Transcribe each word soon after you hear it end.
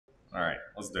All right,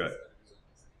 let's do it.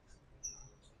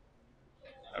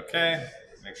 Okay,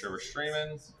 make sure we're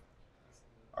streaming.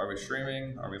 Are we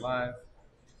streaming? Are we live?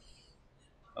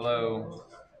 Hello.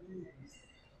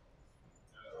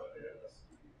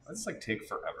 Let's like take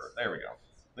forever. There we go.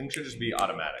 Link should just be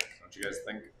automatic. Don't you guys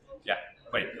think? Yeah.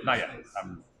 Wait, not yet.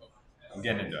 I'm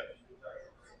getting into it.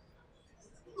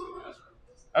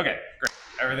 Okay, great.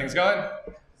 Everything's going?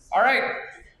 All right.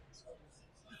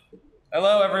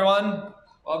 Hello, everyone.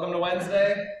 Welcome to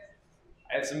Wednesday.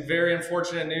 I have some very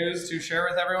unfortunate news to share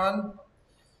with everyone.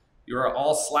 You are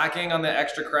all slacking on the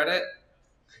extra credit.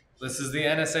 This is the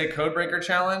NSA Codebreaker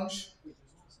Challenge.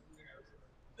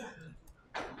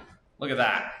 Look at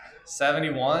that.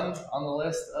 71 on the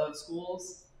list of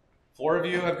schools. 4 of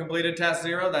you have completed task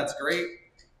 0. That's great.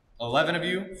 11 of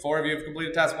you, 4 of you have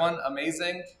completed task 1.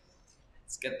 Amazing.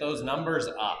 Let's get those numbers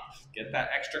up. Get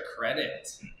that extra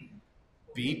credit.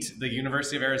 Beat the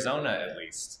University of Arizona at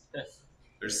least.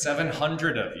 There's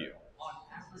 700 of you.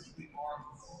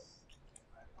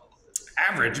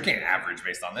 Average? You can't average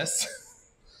based on this.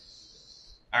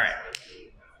 All right.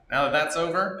 Now that that's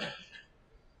over,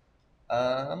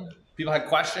 people had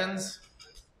questions?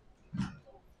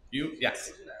 You?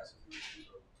 Yes.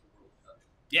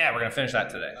 Yeah, we're going to finish that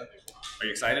today. Are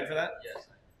you excited for that? Yes.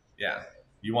 Yeah.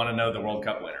 You want to know the World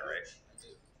Cup winner, right?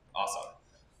 Awesome.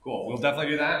 Cool. We'll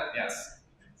definitely do that. Yes.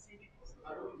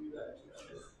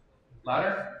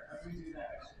 Louder?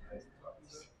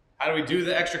 How do we do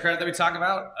the extra credit that we talk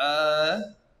about?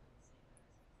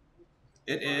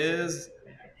 It is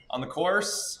on the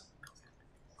course.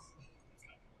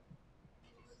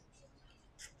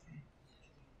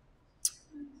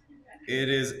 It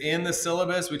is in the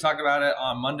syllabus. We talked about it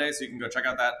on Monday, so you can go check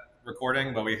out that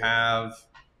recording. But we have,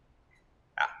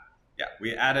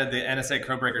 we added the NSA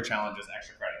Codebreaker Challenge as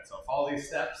extra credit. So follow these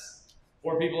steps.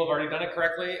 4 people have already done it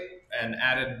correctly and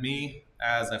added me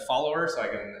as a follower so I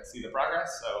can see the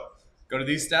progress. So go to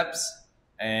these steps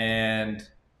and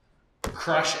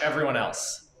crush everyone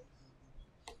else.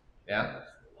 Yeah?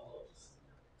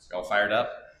 All fired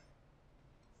up?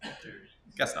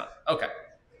 Guess not. Okay.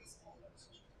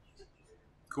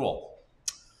 Cool.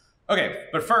 Okay,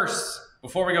 but first,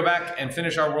 before we go back and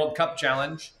finish our World Cup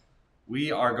challenge,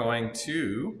 we are going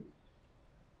to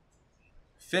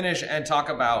finish and talk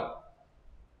about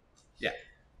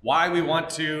why we want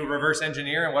to reverse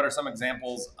engineer and what are some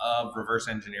examples of reverse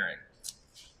engineering.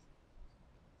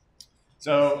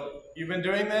 So you've been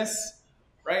doing this,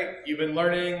 right? You've been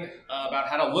learning about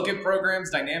how to look at programs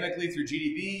dynamically through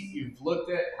GDB. You've looked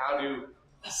at how to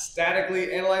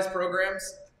statically analyze programs.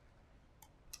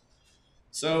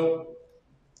 So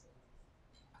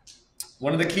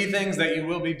one of the key things that you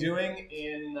will be doing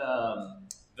in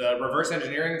the reverse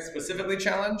engineering specifically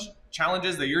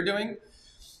challenges that you're doing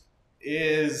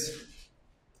is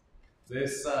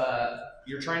this,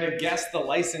 you're trying to guess the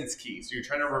license key. So you're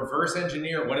trying to reverse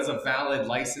engineer what is a valid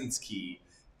license key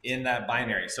in that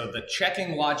binary. So the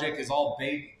checking logic is all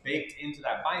baked into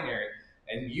that binary,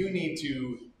 and you need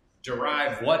to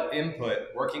derive what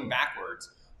input, working backwards,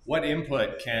 what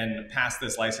input can pass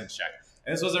this license check.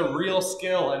 And this was a real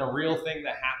skill and a real thing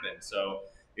that happened. So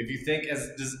if you think,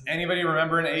 does anybody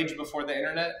remember an age before the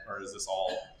internet, or is this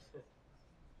all?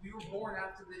 We were born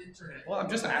after the internet. Well, I'm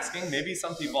just asking. Maybe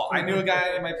some people. I knew a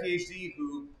guy in my PhD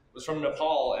who was from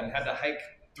Nepal and had to hike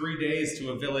 3 days to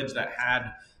a village that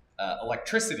had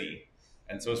electricity.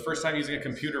 And so his first time using a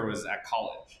computer was at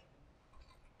college.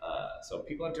 So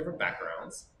people have different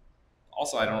backgrounds.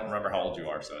 Also, I don't remember how old you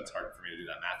are, so it's hard for me to do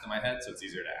that math in my head, so it's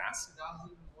easier to ask.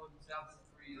 2001,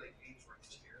 2003, like age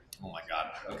range here. Oh my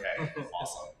God. Okay.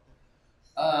 Awesome.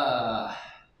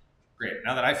 Great.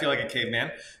 Now that I feel like a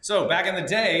caveman. So back in the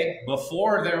day,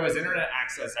 before there was internet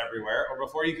access everywhere, or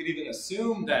before you could even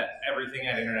assume that everything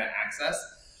had internet access,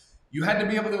 you had to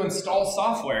be able to install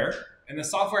software, and the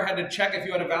software had to check if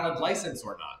you had a valid license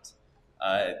or not.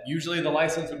 Usually the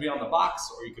license would be on the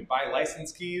box, or you could buy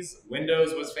license keys.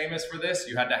 Windows was famous for this.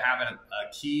 You had to have a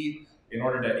key in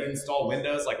order to install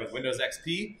Windows, like with Windows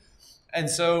XP. And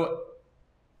so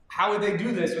how would they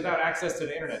do this without access to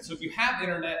the internet? So if you have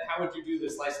internet, how would you do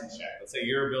this license check? Let's say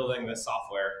you're building this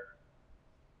software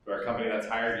for a company that's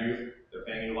hired you. They're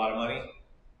paying you a lot of money.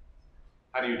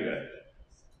 How do you do it?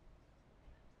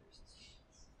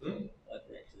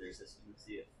 Connect to their system and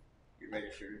see if you're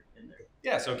registered in there.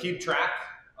 Yeah, so keep track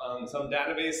on some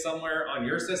database somewhere on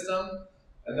your system,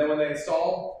 and then when they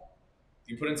install,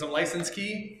 you put in some license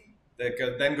key that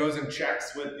then goes and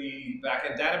checks with the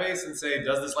backend database and say,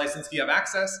 does this license key have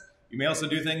access? You may also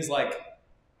do things like,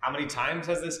 how many times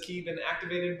has this key been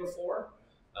activated before?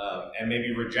 And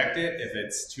maybe reject it if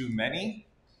it's too many.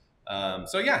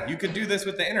 So yeah, you could do this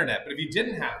with the internet, but if you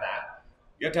didn't have that,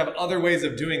 you have to have other ways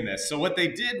of doing this. So what they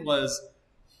did was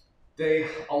a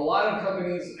lot of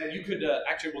companies, and you could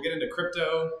actually, we'll get into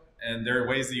crypto, and there are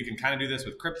ways that you can kind of do this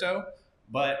with crypto,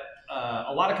 but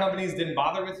a lot of companies didn't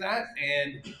bother with that,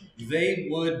 and they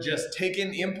would just take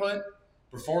in input,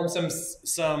 perform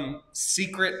some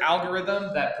secret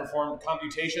algorithm that performed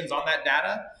computations on that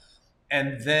data,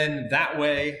 and then that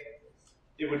way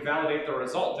it would validate the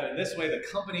result. And in this way, the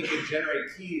company could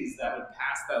generate keys that would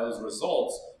pass those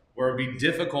results, where it would be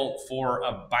difficult for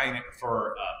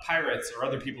pirates or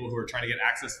other people who are trying to get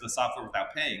access to the software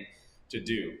without paying to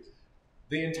do.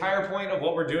 The entire point of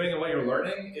what we're doing and what you're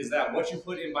learning is that what you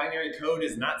put in binary code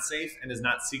is not safe and is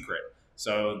not secret.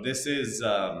 So this is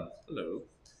so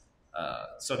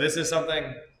this is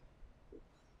something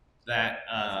that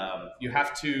you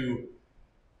have to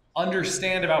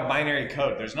understand about binary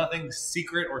code. There's nothing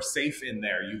secret or safe in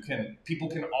there. People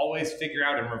can always figure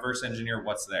out and reverse engineer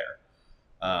what's there.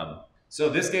 So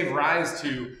this gave rise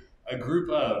to a group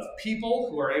of people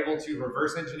who are able to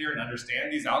reverse engineer and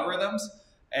understand these algorithms,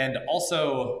 and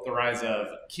also the rise of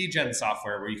keygen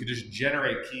software, where you could just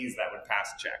generate keys that would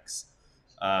pass checks.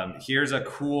 Here's a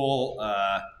cool,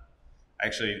 I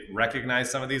actually recognize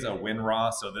some of these, a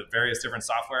WinRAW, so the various different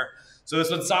software. So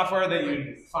this was software that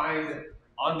you'd find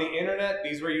on the internet.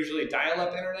 These were usually dial-up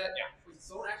internet. Yeah. Wait,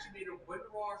 someone actually made a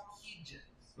WinRAR keygen.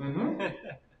 Mm-hmm.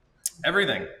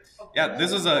 Everything. Yeah,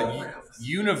 this is a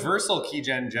universal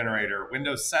keygen generator.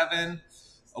 Windows 7,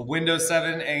 a Windows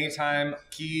 7 anytime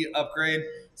key upgrade,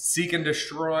 seek and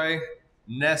destroy,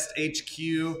 Nest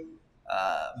HQ,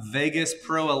 Vegas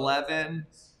Pro 11.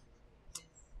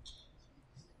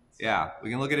 Yeah, we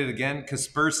can look at it again.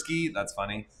 Kaspersky, that's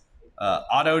funny.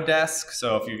 Autodesk,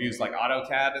 so if you've used like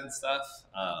AutoCAD and stuff,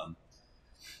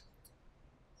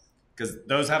 because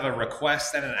those have a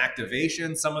request and an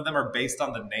activation. Some of them are based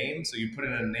on the name, so you put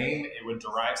in a name, it would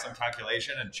derive some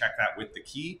calculation and check that with the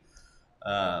key.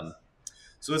 So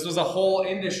this was a whole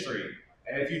industry,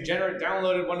 and if you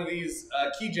downloaded one of these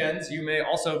keygens, you may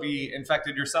also be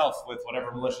infected yourself with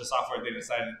whatever malicious software they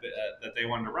decided that they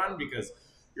wanted to run, because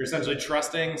you're essentially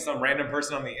trusting some random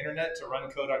person on the internet to run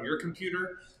code on your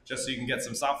computer just so you can get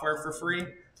some software for free.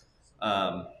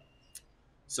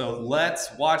 So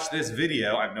let's watch this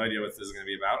video. I have no idea what this is going to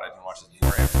be about. I didn't watch this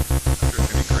before. I'm sure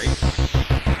it's going to be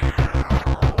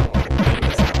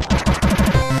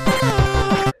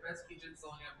Best keygen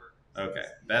song ever. great. Okay,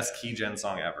 best keygen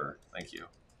song ever. Thank you.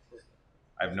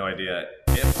 I have no idea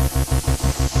if...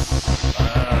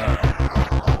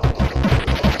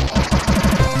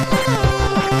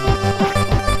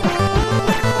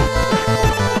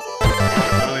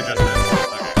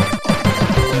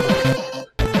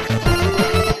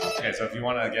 So if you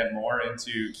want to get more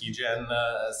into keygen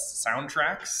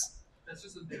soundtracks, that's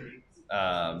just a big.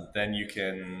 Then you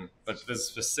can. But this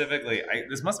specifically,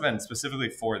 this must have been specifically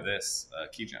for this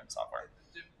keygen software.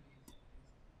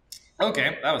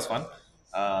 Okay, that was fun.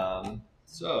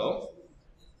 So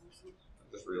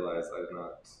I just realized I did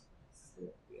not.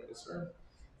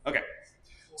 Okay,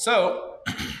 so.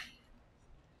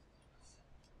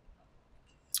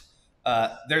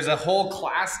 There's a whole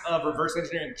class of reverse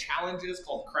engineering challenges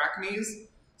called crackme's.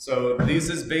 So this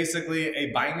is basically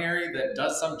a binary that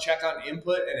does some check on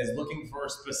input and is looking for a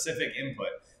specific input.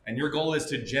 And your goal is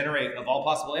to generate, of all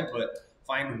possible input,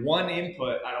 find one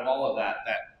input out of all of that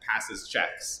passes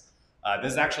checks.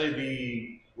 This is actually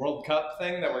the World Cup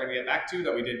thing that we're going to get back to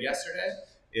that we did yesterday,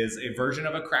 is a version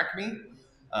of a crackme.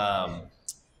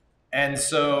 And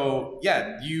so,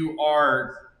 yeah,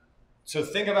 so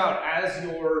think about as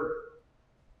you're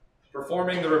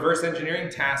performing the reverse engineering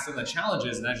tasks and the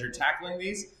challenges, and as you're tackling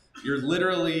these, you're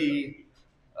literally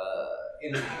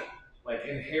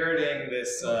inheriting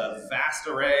this vast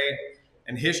array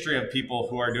and history of people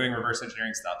who are doing reverse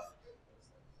engineering stuff.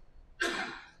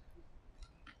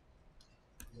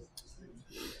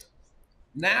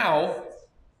 Now,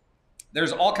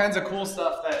 there's all kinds of cool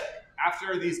stuff that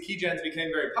after these keygens became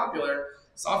very popular,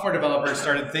 software developers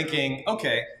started thinking,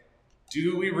 okay,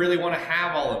 do we really want to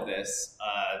have all of this?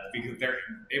 Because they're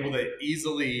able to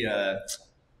easily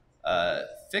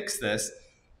fix this.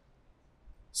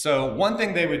 So one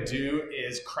thing they would do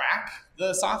is crack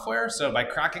the software. So by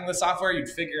cracking the software, you'd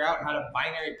figure out how to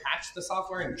binary patch the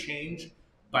software and change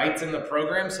bytes in the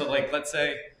program. So like, let's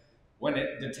say when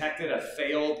it detected a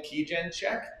failed keygen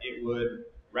check, it would,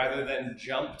 rather than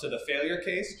jump to the failure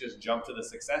case, just jump to the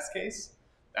success case.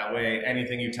 That way,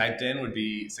 anything you typed in would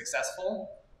be successful.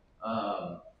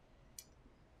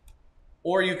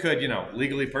 Or you could,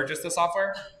 legally purchase the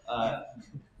software.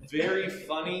 Very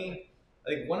funny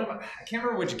I think I can't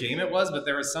remember which game it was, but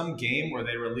there was some game where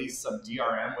they released some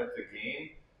DRM with the game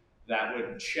that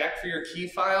would check for your key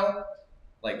file.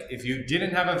 Like if you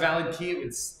didn't have a valid key, it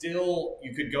would still,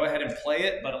 you could go ahead and play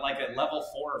it, but like at level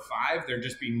 4 or 5, there'd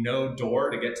just be no door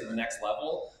to get to the next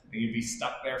level, and you'd be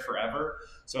stuck there forever.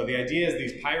 So the idea is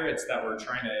these pirates that were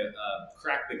trying to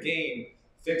crack the game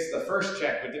fixed the first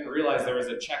check, but didn't realize there was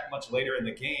a check much later in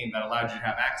the game that allowed you to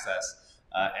have access.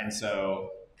 And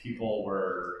so people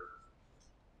were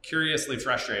curiously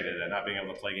frustrated at not being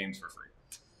able to play games for free.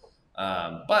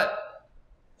 But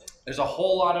there's a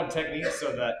whole lot of techniques.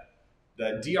 So that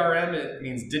the DRM, it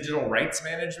means digital rights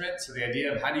management. So the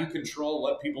idea of how do you control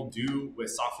what people do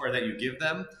with software that you give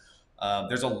them.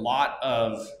 There's a lot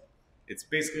of, it's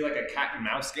basically like a cat and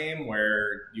mouse game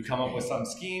where you come up with some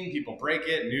scheme, people break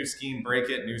it, new scheme, break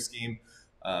it, new scheme.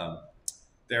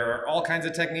 There are all kinds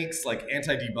of techniques like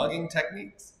anti-debugging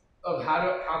techniques of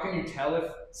how can you tell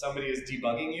if somebody is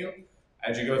debugging you.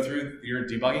 As you go through your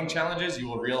debugging challenges, you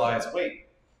will realize, wait,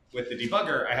 with the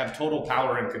debugger, I have total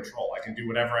power and control. I can do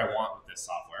whatever I want with this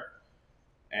software.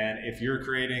 And if you're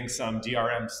creating some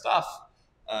DRM stuff,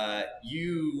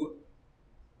 you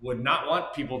would not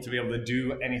want people to be able to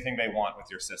do anything they want with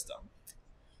your system.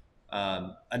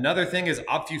 Another thing is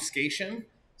obfuscation.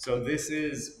 So this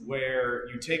is where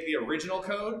you take the original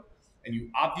code and you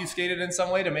obfuscate it in some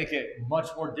way to make it much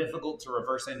more difficult to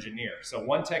reverse engineer. So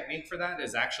one technique for that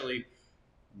is actually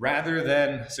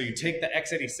so you take the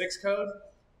x86 code,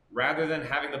 rather than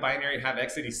having the binary have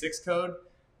x86 code,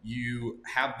 you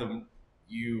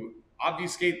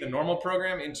obfuscate the normal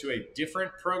program into a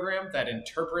different program that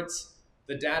interprets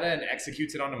the data and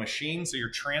executes it on a machine. So you're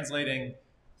translating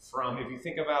from, if you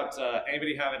think about,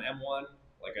 anybody have an M1,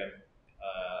 like an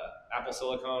Apple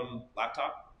Silicon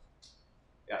laptop?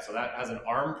 Yeah, so that has an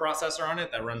ARM processor on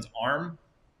it that runs ARM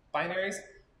binaries.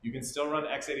 You can still run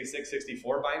x86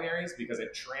 64 binaries because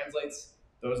it translates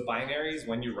those binaries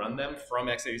when you run them from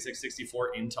x86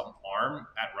 64 into ARM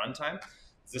at runtime.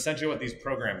 It's essentially what these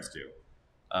programs do.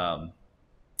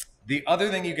 The other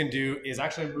thing you can do is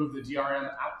actually move the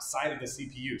DRM outside of the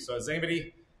CPU. So does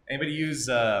anybody use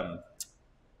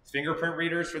fingerprint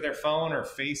readers for their phone or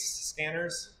face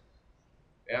scanners?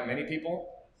 Yeah, many people.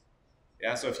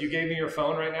 Yeah, so if you gave me your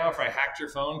phone right now, if I hacked your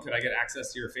phone, could I get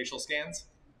access to your facial scans?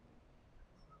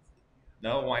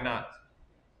 No, why not?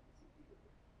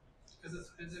 Because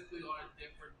it's physically on a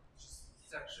different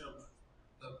section of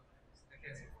the, I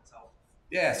can't say hotel.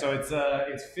 Yeah, so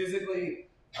it's physically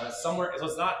somewhere, so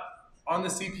it's not on the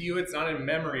CPU, it's not in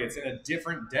memory, it's in a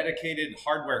different dedicated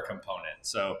hardware component.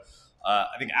 So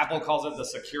I think Apple calls it the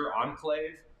secure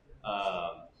enclave.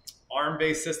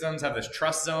 ARM-based systems have this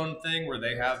trust zone thing where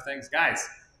they have things. Guys.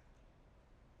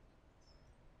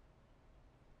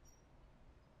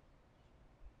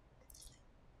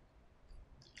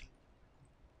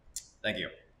 Thank you.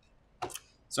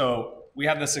 So we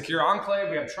have the secure enclave,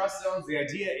 we have trust zones. The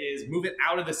idea is move it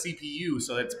out of the CPU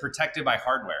so that it's protected by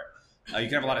hardware. You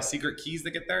can have a lot of secret keys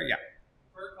that get there. Yeah.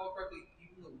 If I recall correctly,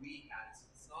 even the Wii has.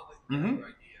 It's not like a new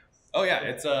idea. Oh yeah,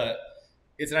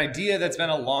 it's an idea that's been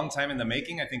a long time in the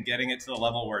making. I think getting it to the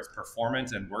level where it's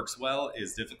performant and works well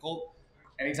is difficult.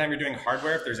 Anytime you're doing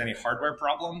hardware, if there's any hardware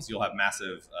problems, you'll have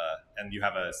massive, and you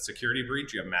have a security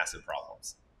breach, you have massive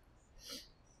problems.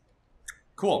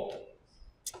 Cool.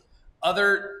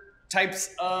 Other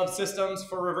types of systems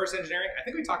for reverse engineering. I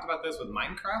think we talked about this with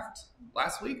Minecraft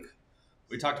last week.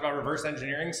 We talked about reverse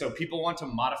engineering. So people want to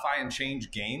modify and change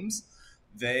games.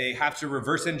 They have to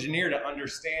reverse engineer to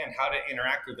understand how to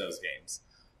interact with those games.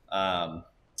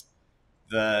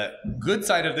 The good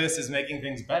side of this is making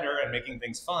things better and making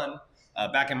things fun.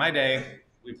 Back in my day,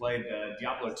 we played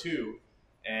Diablo 2,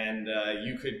 and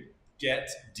you could get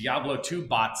Diablo 2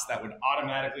 bots that would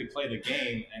automatically play the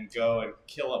game and go and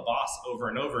kill a boss over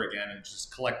and over again and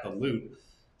just collect the loot.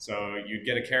 So you'd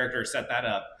get a character, set that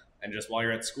up, and just while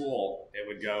you're at school, it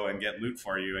would go and get loot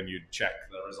for you, and you'd check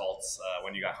the results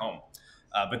when you got home.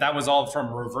 But that was all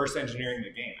from reverse engineering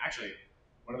the game. Actually,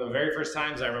 one of the very first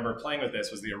times I remember playing with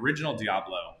this was the original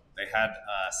Diablo. They had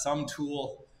some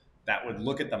tool that would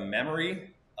look at the memory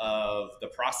of the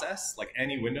process, like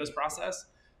any Windows process.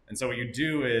 And so what you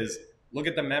do is look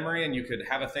at the memory, and you could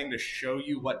have a thing to show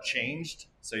you what changed.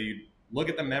 So you look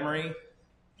at the memory,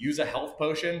 use a health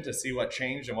potion to see what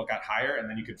changed and what got higher, and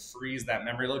then you could freeze that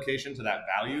memory location to that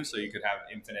value so you could have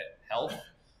infinite health.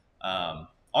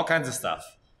 All kinds of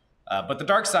stuff. But the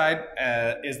dark side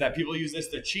is that people use this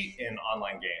to cheat in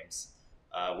online games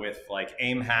with like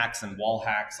aim hacks and wall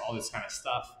hacks. All this kind of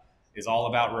stuff is all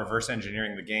about reverse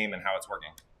engineering the game and how it's working.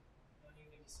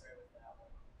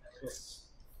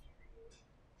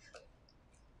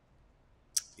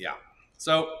 Yeah.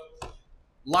 So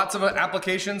lots of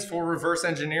applications for reverse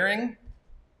engineering.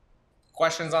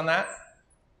 Questions on that?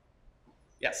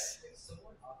 Yes. If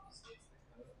someone obfuscates the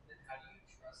code, then how do you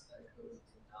trust that code to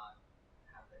not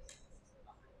have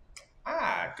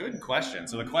it? Good question.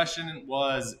 So the question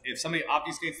was, if somebody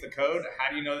obfuscates the code, how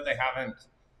do you know that they haven't,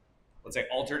 let's say,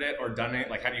 altered it or done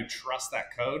it? Like, how do you trust that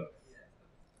code?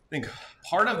 I think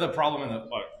part of the problem in the,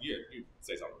 you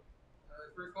say something.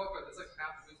 For qualified, that's like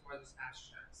half the reason why there's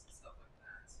hash checks and stuff like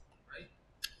that, right?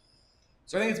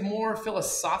 So I think it's more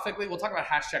philosophically, we'll talk about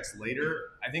hash checks later.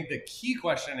 I think the key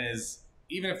question is,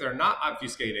 even if they're not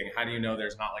obfuscating, how do you know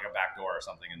there's not like a backdoor or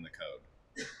something in the code?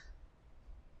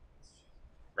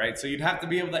 Right? So you'd have to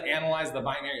be able to analyze the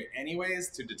binary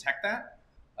anyways to detect that.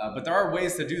 But there are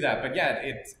ways to do that. But yeah,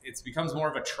 it becomes more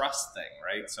of a trust thing,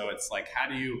 right? So it's like, how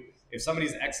do you, if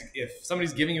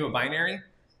somebody's giving you a binary,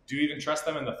 do you even trust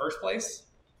them in the first place?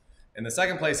 In the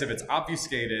second place, if it's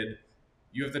obfuscated,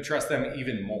 you have to trust them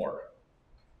even more.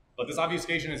 But this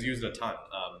obfuscation is used a ton.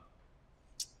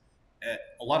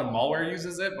 A lot of malware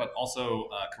uses it, but also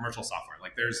commercial software.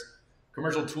 Like there's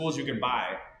commercial tools you can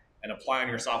buy and apply on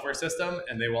your software system,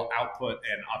 and they will output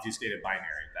an obfuscated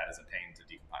binary that is a pain to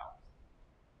decompile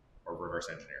or reverse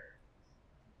engineer.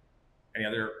 Any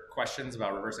other questions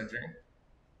about reverse engineering?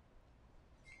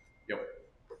 Yep.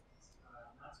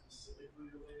 Not specifically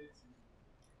related to,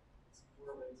 it's more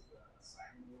related to the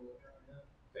assignment we're looking at right now.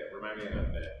 Okay, remind me in a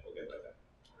minute. We'll get to that.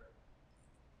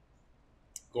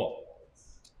 Cool.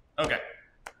 Okay.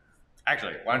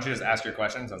 Actually, why don't you just ask your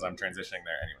question since I'm transitioning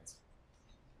there anyways.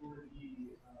 For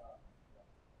the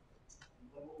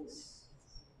levels,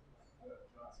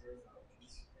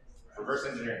 Reverse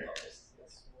engineering levels.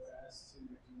 yes, as to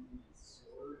do the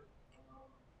stored,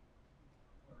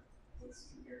 what's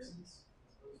comparisons, I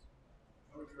suppose.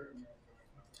 How would you recommend?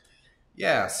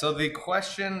 Yeah, so the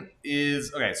question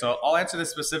is, okay, so I'll answer this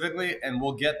specifically and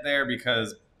we'll get there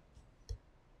because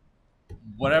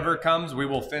whatever comes, we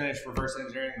will finish reverse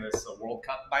engineering this World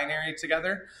Cup binary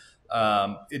together.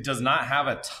 It does not have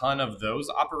a ton of those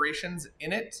operations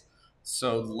in it.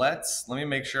 So let me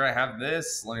make sure I have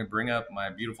this. Let me bring up my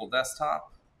beautiful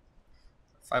desktop.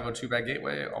 502 back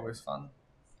gateway, always fun.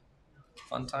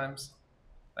 Fun times.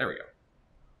 There we go.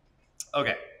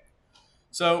 Okay.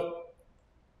 So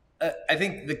I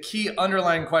think the key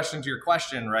underlying question to your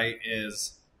question, right,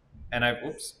 is, and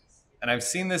I've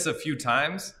seen this a few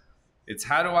times. It's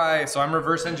how do I, so I'm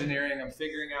reverse engineering, I'm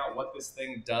figuring out what this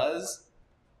thing does.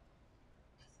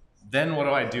 Then what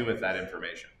do I do with that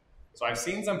information? So I've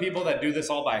seen some people that do this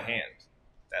all by hand,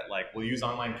 that like will use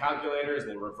online calculators,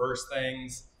 will reverse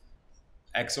things,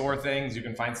 XOR things. You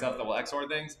can find stuff that will XOR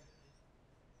things.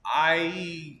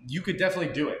 You could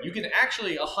definitely do it. You can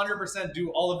actually 100% do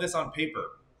all of this on paper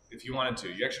if you wanted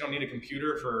to. You actually don't need a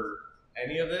computer for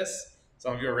any of this.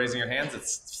 Some of you are raising your hands.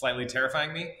 It's slightly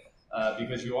terrifying me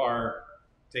because you are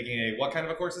taking a, what kind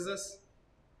of a course is this?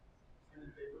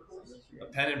 A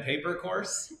pen and paper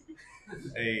course.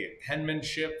 A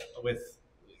penmanship with,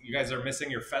 you guys are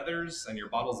missing your feathers and your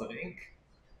bottles of ink,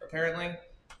 apparently,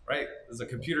 right? This is a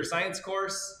computer science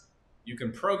course. You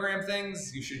can program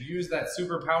things. You should use that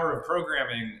superpower of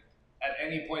programming at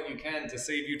any point you can to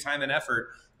save you time and effort,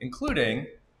 including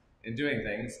in doing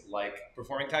things like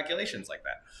performing calculations like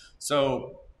that.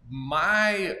 So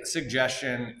my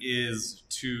suggestion is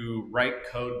to write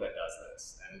code that does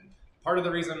this. And part of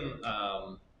the reason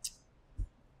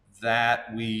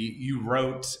that you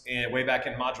wrote way back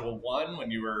in module 1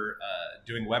 when you were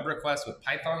doing web requests with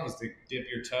Python was to dip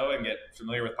your toe and get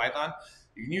familiar with Python.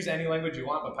 You can use any language you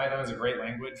want, but Python is a great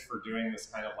language for doing this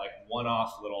kind of like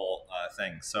one-off little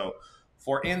thing. So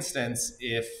for instance,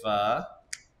 if I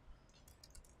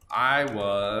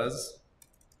was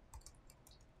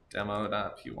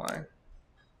demo.py,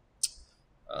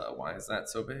 why is that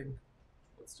so big?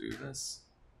 Let's do this.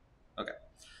 Okay.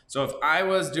 So if I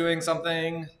was doing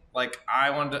something like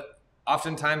I wanted to,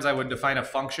 oftentimes I would define a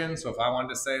function. So if I wanted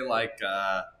to say like,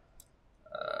 oh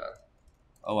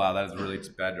wow, that is really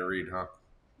bad to read, huh?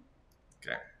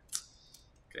 Okay.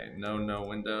 Okay, no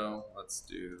window. Let's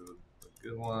do the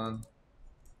good one.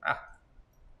 Okay.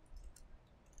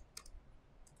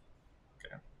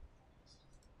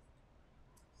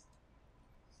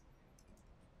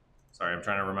 Sorry, I'm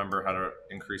trying to remember how to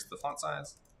increase the font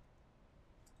size.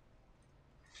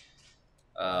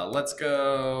 Let's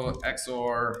go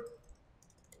XOR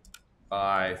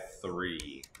by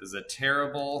 3. This is a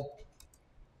terrible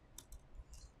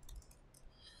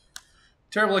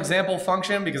example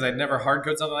function because I'd never hard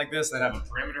code something like this. I'd have a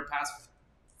parameter pass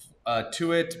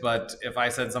to it, but if I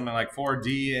said something like for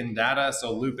D in data,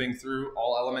 so looping through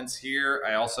all elements here,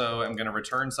 I also am going to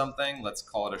return something. Let's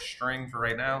call it a string for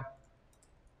right now,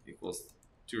 equals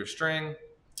to a string.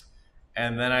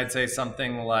 And then I'd say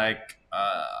something like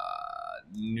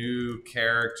new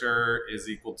character is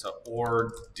equal to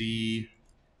or D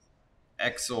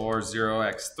XOR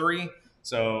 0x3.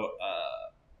 So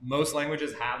most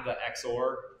languages have the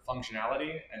XOR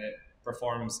functionality, and it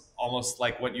performs almost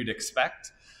like what you'd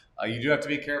expect. You do have to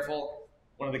be careful.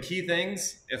 One of the key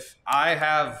things, if I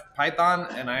have Python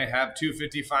and I have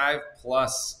 255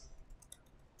 plus,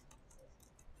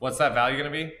 what's that value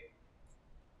going to be?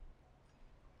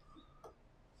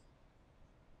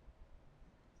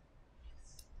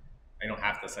 I don't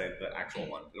have to say the actual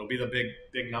one. It'll be the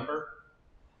big number,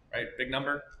 right? Big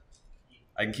number.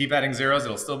 I can keep adding zeros.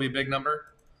 It'll still be a big number.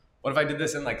 What if I did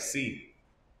this in like C?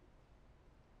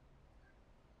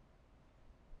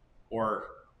 Or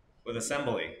with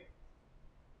assembly,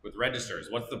 with registers?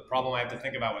 What's the problem I have to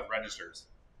think about with registers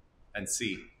and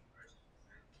C?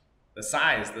 The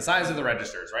size of the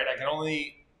registers, right? I can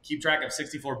only keep track of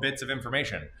 64 bits of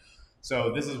information.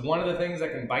 So this is one of the things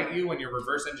that can bite you when you're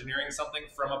reverse engineering something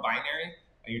from a binary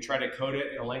and you try to code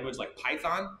it in a language like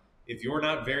Python. If you're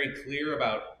not very clear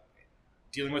about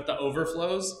dealing with the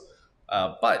overflows,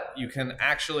 but you can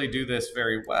actually do this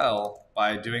very well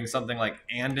by doing something like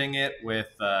ANDing it with,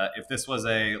 if this was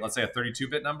a, let's say a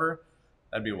 32-bit number,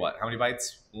 that'd be what? How many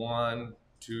bytes? 1,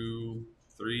 2,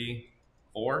 3,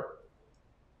 4.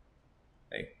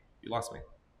 Hey, you lost me.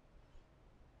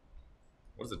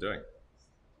 What is it doing?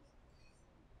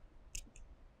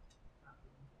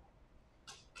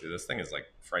 Dude, this thing is like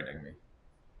frightening me.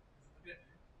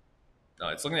 No,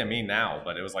 it's looking at me now,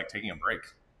 but it was like taking a break.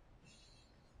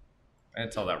 I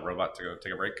didn't tell that robot to go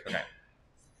take a break. Okay.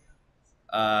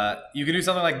 You can do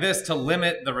something like this to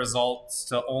limit the results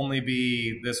to only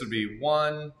be, this would be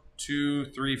 1, 2,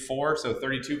 3, 4. So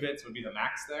 32 bits would be the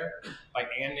max there. By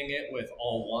ANDing it with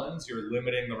all ones, you're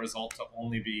limiting the result to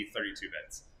only be 32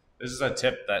 bits. This is a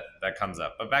tip that comes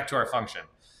up. But back to our function.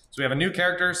 So we have a new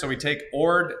character. So we take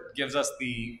ord, gives us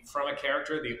the, from a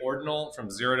character, the ordinal from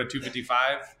 0 to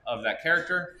 255 of that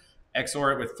character.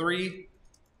 XOR it with 3.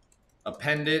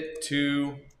 Append it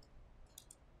to,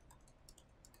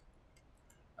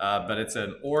 but it's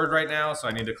an ord right now, so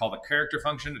I need to call the character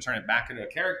function to turn it back into a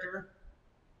character.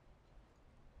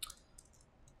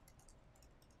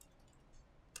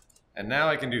 And now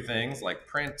I can do things like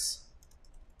print.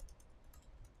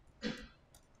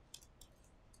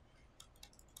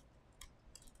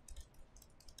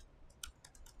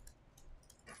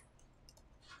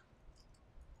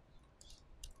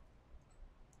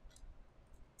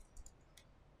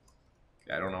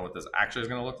 I don't know what this actually is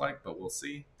going to look like, but we'll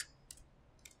see.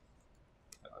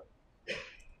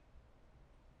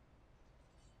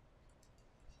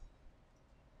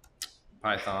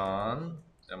 Python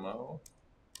demo.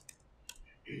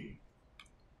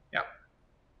 Yeah.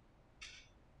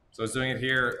 So it's doing it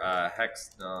here,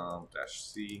 hex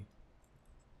 -c,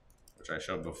 which I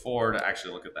showed before to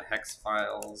actually look at the hex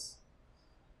files.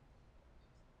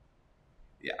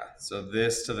 Yeah, so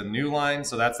this to the new line.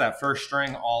 So that's that first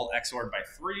string all XORed by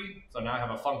 3. So now I have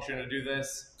a function to do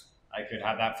this. I could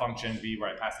have that function be where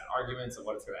I pass in arguments of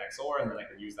what it's going to XOR, and then I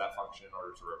can use that function in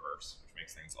order to reverse, which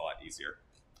makes things a lot easier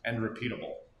and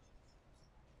repeatable.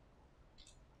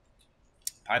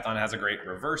 Python has a great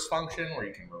reverse function where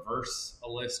you can reverse a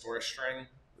list or a string,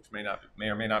 which may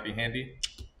or may not be handy.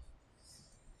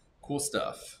 Cool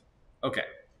stuff. Okay.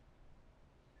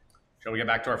 Shall we get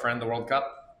back to our friend, the World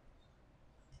Cup?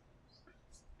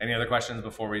 Any other questions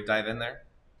before we dive in there?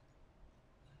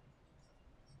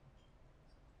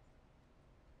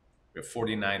 We have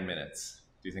 49 minutes.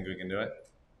 Do you think we can do it?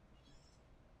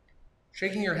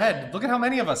 Shaking your head. Look at how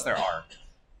many of us there are.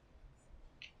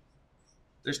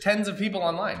 There's tens of people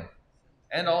online,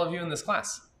 and all of you in this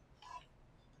class.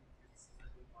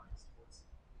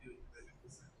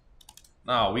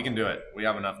 No, we can do it. We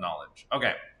have enough knowledge.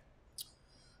 Okay.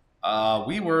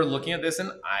 We were looking at this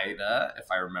in IDA,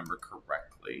 if I remember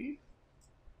correctly.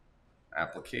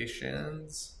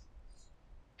 Applications.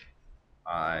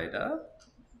 IDA.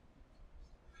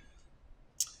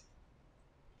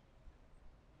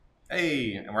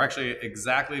 Hey, and we're actually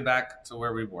exactly back to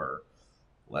where we were.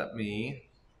 Let me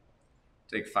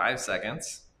take 5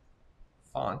 seconds.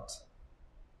 Font.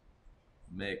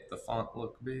 Make the font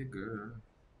look bigger.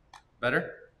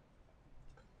 Better?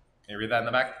 Can you read that in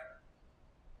the back?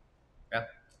 Yeah?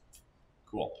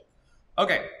 Cool.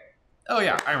 Okay. Oh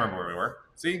yeah, I remember where we were.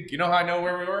 See, do you know how I know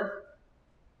where we were?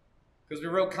 Because we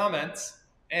wrote comments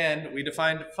and we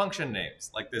defined function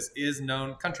names, like this is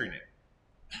known country name.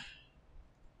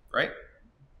 right?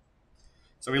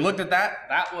 So we looked at that.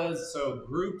 That was, so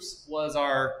groups was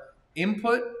our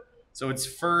input. So it's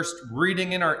first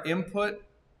reading in our input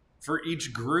for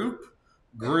each group.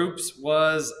 Groups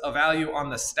was a value on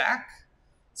the stack.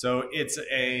 So it's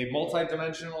a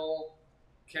multi-dimensional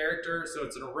character. So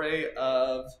it's an array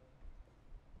of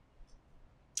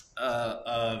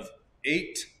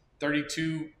 8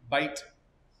 32-byte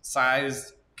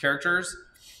sized characters.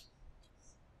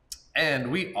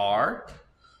 And we are,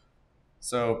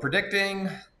 so predicting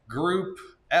group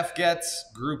F gets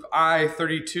group I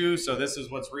 32. So this is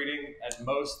what's reading at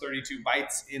most 32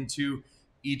 bytes into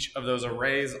each of those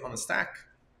arrays on the stack.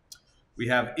 We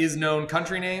have is known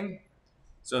country name.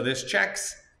 So this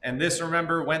checks. And this,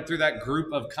 remember, went through that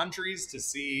group of countries to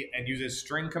see and uses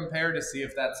string compare to see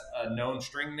if that's a known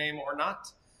string name or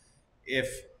not.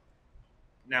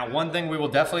 Now, one thing we will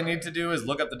definitely need to do is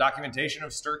look up the documentation of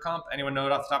strcomp. Anyone know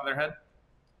it off the top of their head?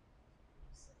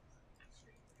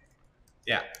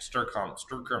 Yeah, strcomp. Up to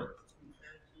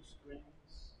n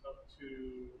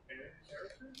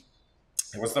characters?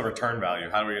 What's the return value?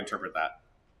 How do we interpret that?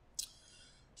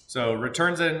 So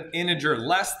returns an integer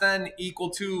less than, equal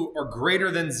to, or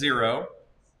greater than 0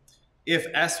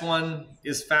 if S1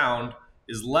 is found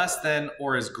is less than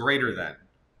or is greater than.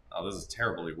 Oh, this is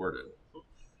terribly worded.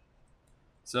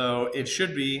 So it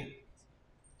should be,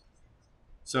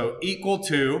 so equal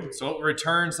to, so it will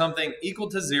return something equal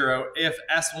to 0 if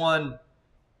S1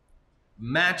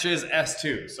 matches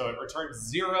S2. So it returns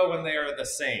 0 when they are the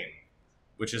same,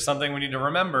 which is something we need to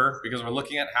remember because we're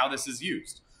looking at how this is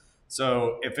used.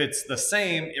 So if it's the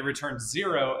same, it returns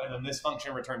 0, and then this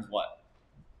function returns what?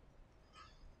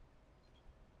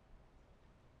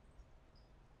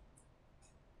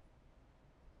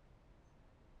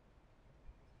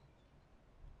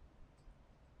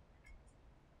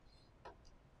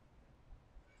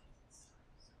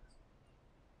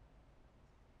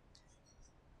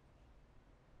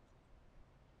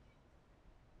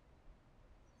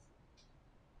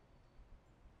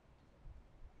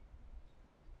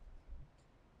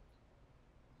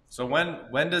 So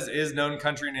when does is known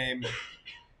country name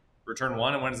return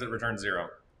 1, and when does it return 0?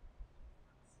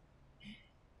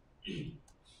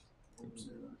 Oops.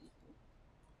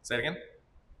 Say it again.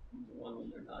 1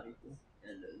 when they're not equal,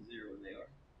 and 0 when they are.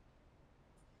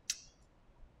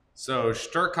 So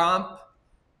strcomp,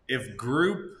 if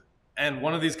group and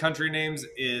one of these country names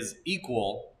is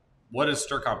equal, what does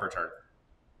strcomp return?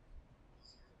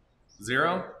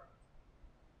 0.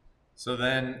 So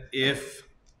then if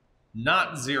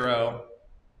not 0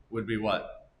 would be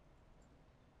what?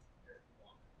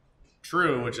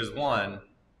 True, which is 1,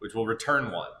 which will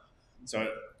return 1.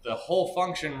 So the whole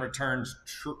function returns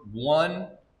 1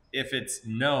 if it's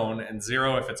known and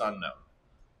 0 if it's unknown.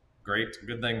 Great,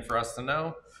 good thing for us to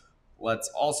know. Let's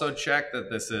also check that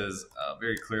this is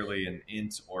very clearly an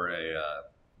int or a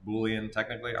Boolean,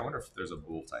 technically. I wonder if there's a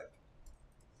bool type.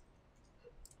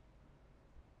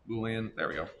 Boolean, there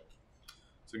we go.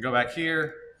 So we go back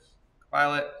here,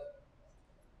 compile it.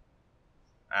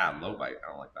 Low byte, I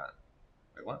don't like that.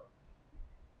 Wait, what?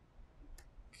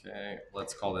 Okay,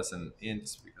 let's call this an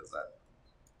int because that,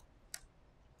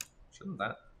 shouldn't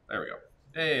that? There we go.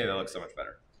 Hey, that looks so much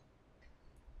better.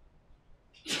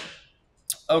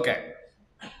 Okay.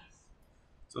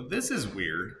 So this is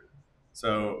weird.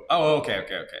 So, oh, okay,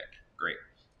 great.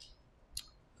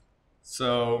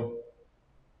 So,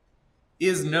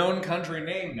 is known country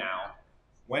name now.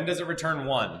 When does it return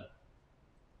 1?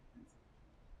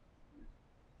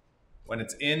 When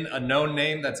it's in a known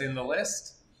name that's in the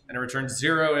list, and it returns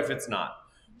 0 if it's not.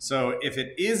 So if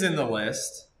it is in the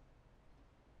list,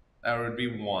 that would be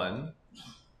 1,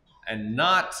 and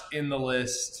not in the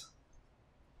list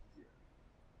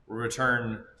will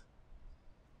return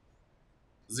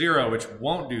 0, which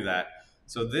won't do that.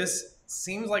 So this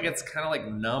seems like it's kind of like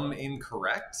num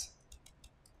incorrect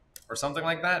or something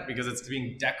like that, because it's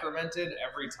being decremented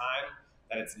every time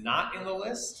that it's not in the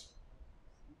list.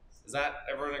 Does that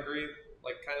everyone agree?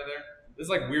 Like kind of there? This is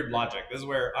like weird logic. This is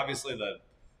where obviously the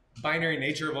binary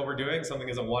nature of what we're doing, something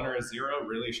is a 1 or a 0,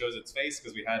 really shows its face,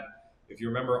 because we had, if you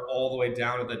remember all the way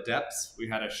down at the depths, we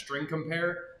had a string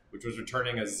compare, which was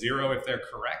returning a 0 if they're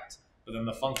correct, but then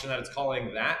the function that it's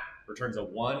calling that returns a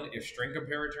 1 if string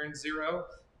compare returns 0.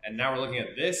 And now we're looking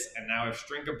at this, and now if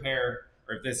string compare,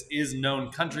 or if this is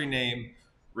known country name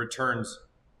returns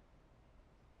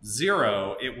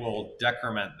 0, it will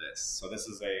decrement this. So this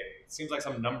is it seems like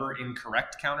some number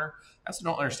incorrect counter. I also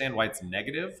don't understand why it's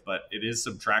negative, but it is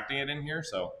subtracting it in here,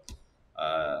 so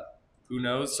who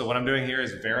knows? So what I'm doing here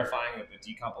is verifying that the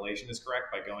decompilation is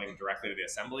correct by going directly to the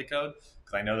assembly code,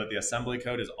 because I know that the assembly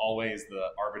code is always the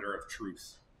arbiter of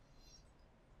truth.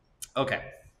 Okay,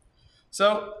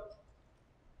 so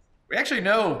we actually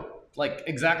know like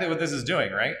exactly what this is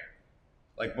doing, right?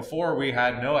 Like before we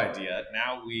had no idea,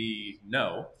 now we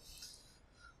know.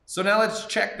 So now let's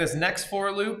check this next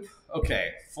for loop.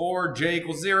 Okay, for j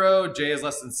equals 0, j is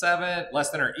less than 7, less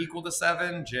than or equal to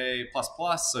 7, j plus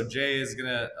plus, so j is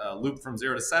gonna loop from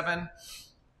 0 to 7.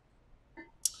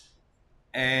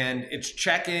 And it's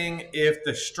checking if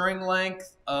the string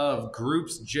length of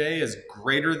groups j is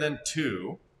greater than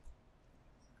 2.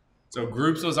 So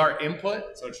groups was our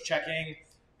input, so it's checking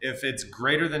if it's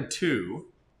greater than 2.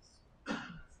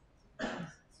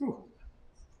 Whew.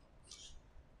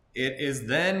 It is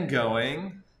then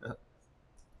going,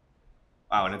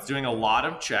 wow, and it's doing a lot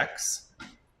of checks.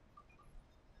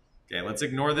 Okay, let's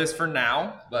ignore this for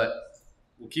now, but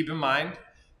we'll keep in mind.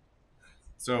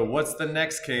 So what's the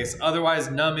next case?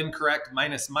 Otherwise num incorrect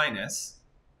minus minus.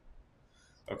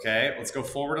 Okay, let's go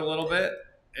forward a little bit.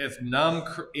 If num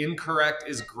incorrect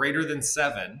is greater than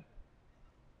 7,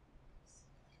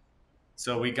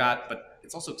 so we got, but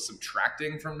it's also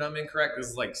subtracting from num incorrect. This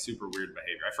is like super weird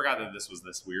behavior. I forgot that this was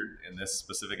this weird in this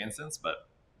specific instance, but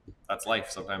that's life.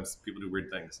 Sometimes people do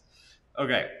weird things.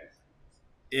 Okay,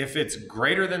 if it's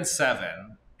greater than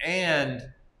 7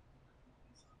 and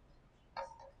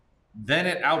then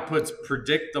it outputs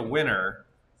predict the winner.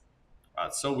 Wow,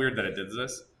 it's so weird that it did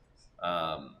this.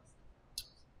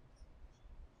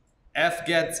 F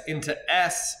gets into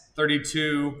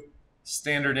S32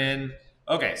 standard in.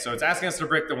 Okay, so it's asking us to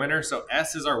predict the winner. So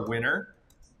S is our winner.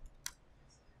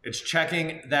 It's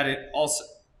checking that it also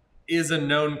is a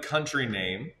known country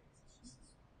name.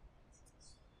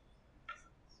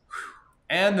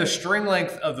 And the string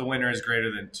length of the winner is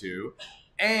greater than 2.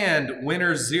 And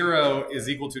winner 0 is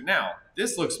equal to, now,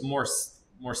 this looks more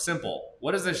simple.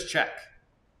 What does this check?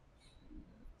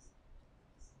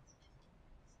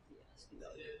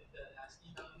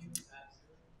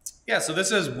 Yeah, so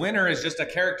this is winner is just a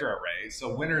character array.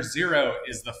 So winner 0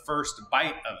 is the first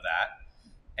byte of that.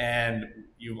 And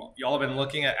y'all have been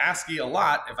looking at ASCII a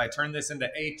lot. If I turn this into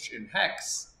H in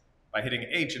hex, by hitting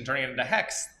H and turning it into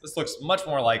hex, this looks much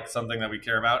more like something that we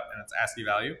care about, and it's ASCII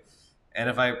value. And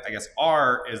if I guess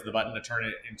R is the button to turn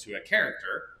it into a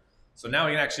character. So now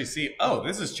we can actually see, oh,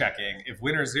 this is checking if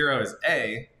winner 0 is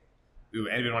A. Ooh,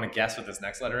 anybody want to guess what this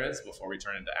next letter is before we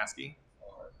turn into ASCII?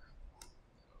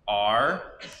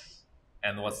 R.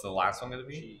 And what's the last one going to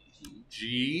be?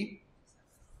 G.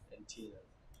 And Tina.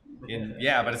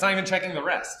 Yeah, but it's not even checking the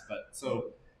rest. But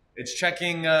so it's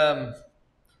checking that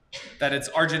it's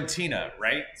Argentina,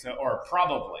 right? So, or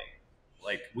probably.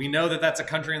 Like, we know that that's a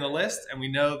country in the list, and we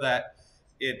know that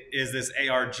it is this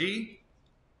ARG.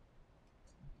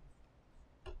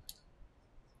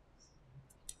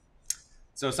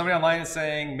 So somebody online is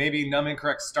saying maybe num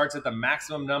incorrect starts at the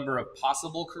maximum number of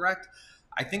possible correct.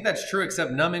 I think that's true,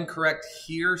 except num incorrect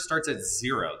here starts at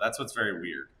 0. That's what's very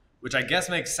weird, which I guess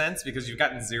makes sense because you've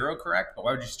gotten 0 correct, but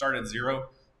why would you start at 0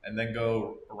 and then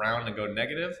go around and go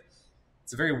negative?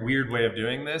 It's a very weird way of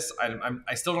doing this.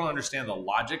 I still don't understand the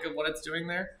logic of what it's doing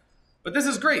there, but this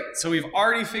is great. So we've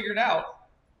already figured out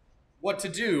what to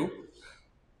do,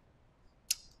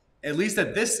 at least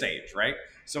at this stage, right?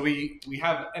 So we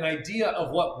have an idea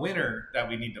of what winner that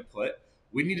we need to put.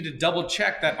 We needed to double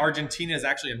check that Argentina is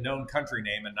actually a known country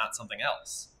name and not something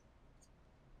else.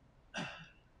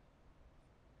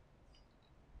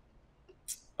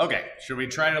 Okay, should we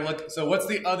try to look? So what's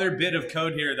the other bit of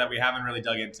code here that we haven't really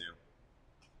dug into?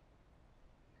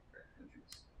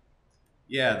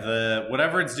 Yeah, the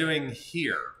whatever it's doing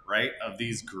here, right, of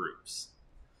these groups.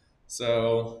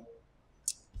 So,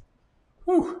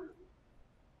 whew.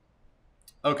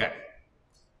 Okay,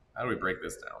 how do we break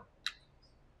this down?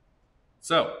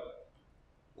 So,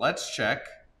 let's check.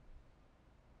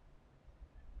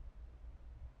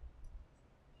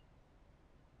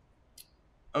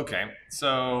 Okay,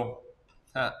 so,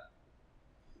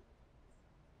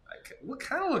 what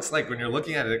kind of looks like when you're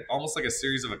looking at it almost like a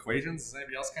series of equations? Is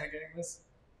anybody else kind of getting this?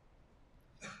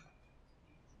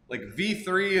 Like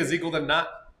V3 is equal to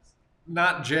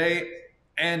not J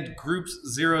and groups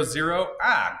 0, 0.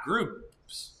 Ah,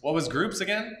 groups. What was groups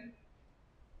again?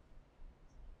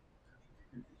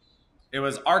 It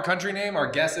was our country name, our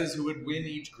guesses who would win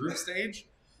each group stage.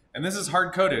 And this is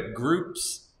hard-coded.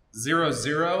 Groups 0,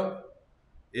 0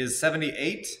 is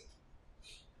 78.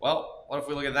 Well, what if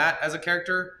we look at that as a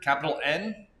character? Capital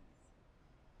N.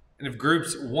 And if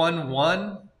groups 1,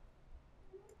 1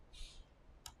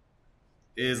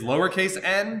 is lowercase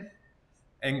n,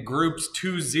 and groups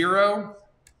 2, 0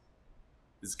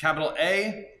 is capital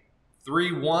A,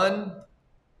 3, 1,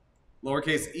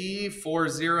 lowercase e, 4,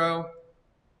 0,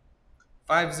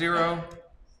 5, 0,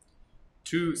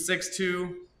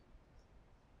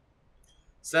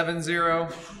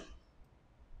 6270.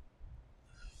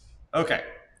 Okay.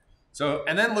 So,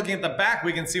 and then looking at the back,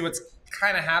 we can see what's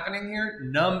kind of happening here.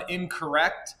 Num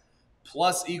incorrect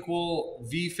plus equal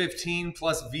V15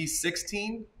 plus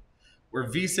V16, where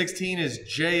V16 is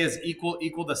J is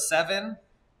equal to 7.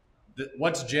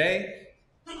 What's J?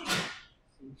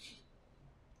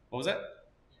 What was it?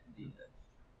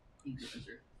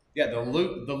 Yeah, the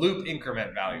loop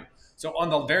increment value. So on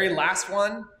the very last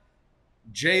one,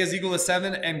 J is equal to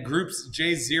 7 and groups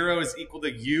J0 is equal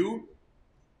to U.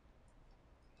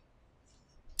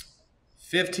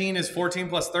 15 is 14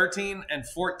 plus 13, and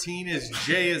 14 is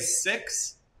J is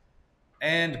 6,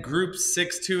 and group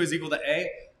 6-2 is equal to A.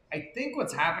 I think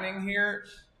what's happening here,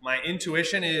 my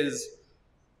intuition is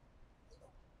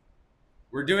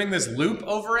we're doing this loop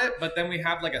over it, but then we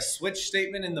have like a switch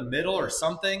statement in the middle or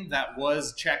something that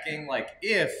was checking like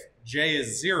if J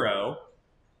is 0,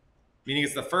 meaning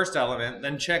it's the first element,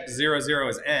 then check 0, 0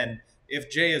 is N. If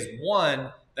J is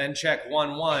 1, then check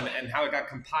 1, 1, and how it got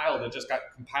compiled, it just got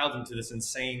compiled into this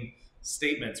insane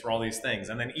statements for all these things.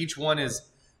 And then each one is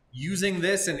using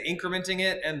this and incrementing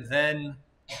it, and then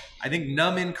I think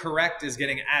num incorrect is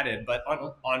getting added. But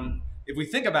on if we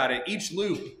think about it, each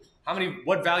loop,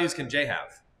 what values can J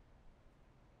have?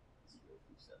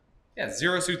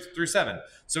 0 through 7.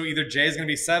 So either J is going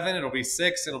to be 7, it'll be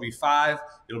 6, it'll be 5,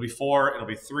 it'll be 4, it'll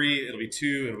be 3, it'll be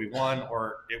 2, it'll be 1,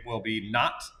 or it will be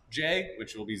not J,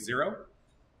 which will be 0.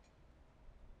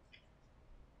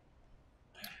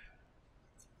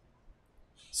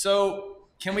 So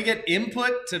can we get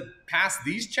input to pass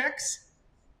these checks?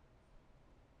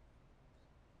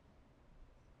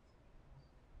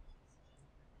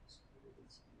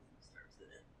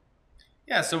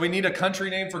 Yeah, so we need a country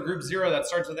name for group 0 that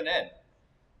starts with an N.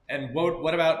 And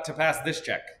what about to pass this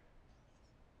check?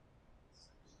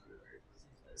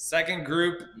 Second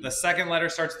group, the second letter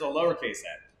starts with a lowercase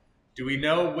n. Do we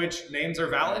know which names are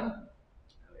valid?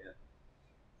 Oh, yeah.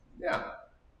 Yeah.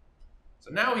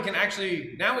 So now we can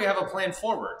now we have a plan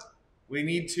forward. We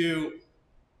need to,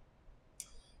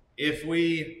 if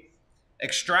we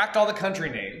extract all the country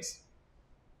names,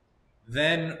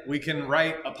 then we can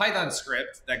write a Python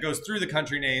script that goes through the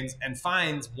country names and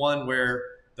finds one where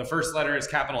the first letter is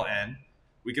capital N.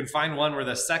 We can find one where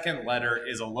the second letter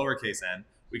is a lowercase n.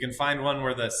 We can find one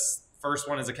where the first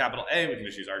one is a capital A. We can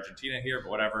just use Argentina here, but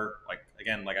whatever.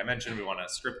 Like I mentioned, we want to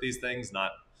script these things,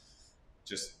 not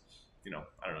just,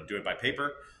 I don't know, do it by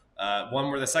paper.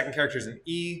 One where the second character is an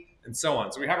E, and so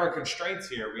on. So we have our constraints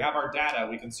here. We have our data.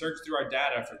 We can search through our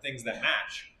data for things that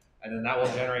match, and then that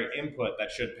will generate input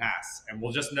that should pass. And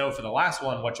we'll just know for the last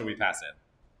one, what should we pass in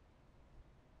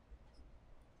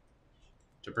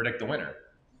to predict the winner?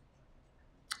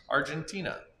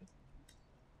 Argentina.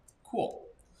 Cool.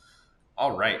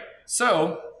 All right.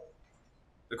 So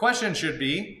the question should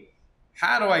be,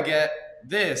 how do I get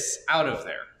this out of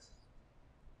there?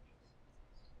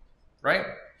 Right?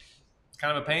 It's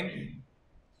kind of a pain.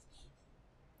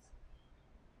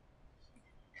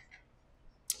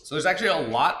 So there's actually a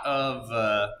lot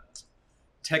of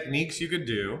techniques you could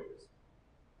do.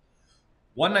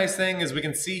 One nice thing is we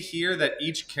can see here that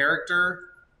each character,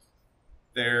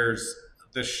 there's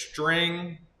the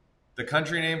string, the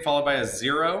country name followed by a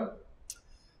 0.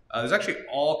 There's actually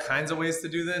all kinds of ways to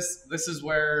do this. This is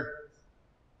where,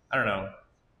 I don't know.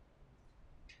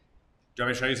 Do you want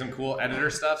me to show you some cool editor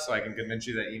stuff so I can convince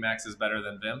you that Emacs is better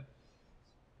than Vim?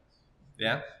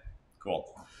 Yeah?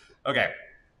 Cool. Okay.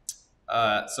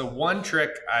 So one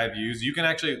trick I've used, you can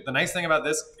actually, the nice thing about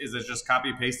this is it's just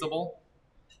copy pastable.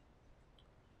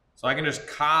 So I can just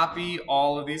copy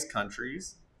all of these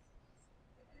countries.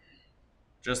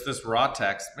 Just this raw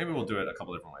text. Maybe we'll do it a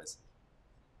couple different ways.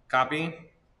 Copy.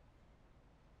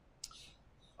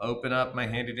 Open up my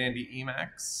handy dandy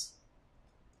Emacs.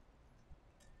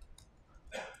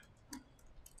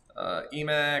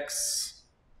 Emacs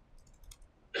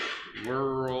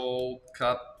World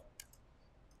Cup.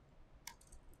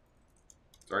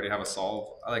 I already have a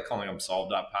solve. I like calling them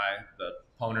solve.py. The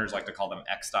pwners like to call them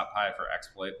x.py for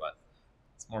exploit, but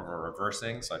it's more of a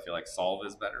reversing, so I feel like solve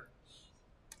is better.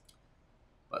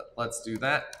 But let's do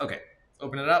that. Okay,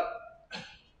 open it up.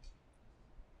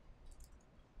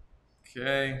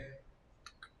 Okay.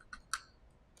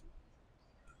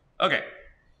 Okay.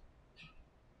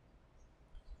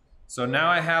 So now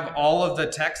I have all of the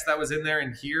text that was in there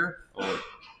in here. Oh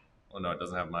no, it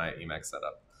doesn't have my Emacs set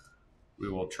up. We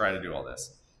will try to do all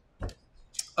this.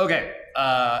 Okay,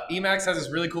 Emacs has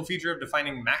this really cool feature of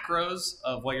defining macros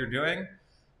of what you're doing.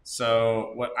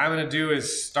 So what I'm going to do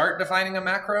is start defining a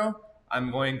macro. I'm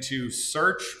going to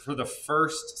search for the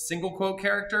first single quote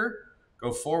character,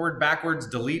 go forward, backwards,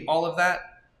 delete all of that.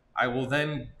 I will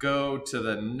then go to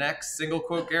the next single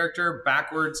quote character,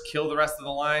 backwards, kill the rest of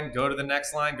the line, go to the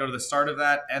next line, go to the start of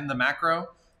that, end the macro,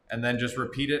 and then just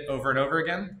repeat it over and over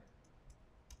again.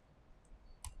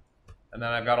 And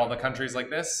then I've got all the countries like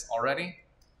this already.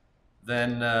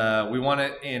 Then we want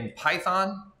it in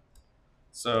Python.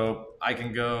 So I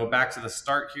can go back to the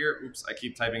start here. Oops, I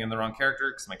keep typing in the wrong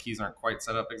character because my keys aren't quite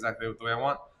set up exactly the way I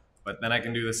want. But then I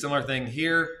can do the similar thing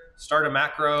here. Start a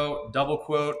macro, double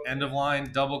quote, end of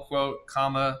line, double quote,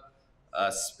 comma,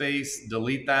 space,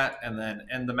 delete that, and then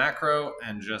end the macro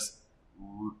and just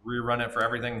rerun it for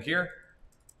everything here.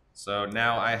 So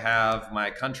now I have my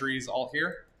countries all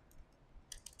here.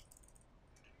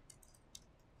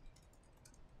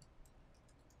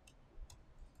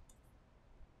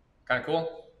 Kind of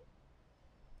cool.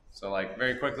 So like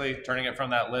very quickly, turning it from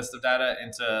that list of data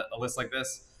into a list like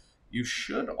this. You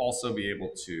should also be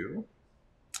able to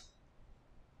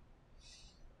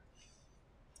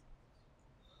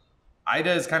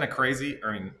IDA is kind of crazy.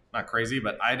 I mean, not crazy,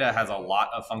 but IDA has a lot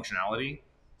of functionality.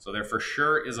 So there for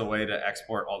sure is a way to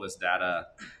export all this data.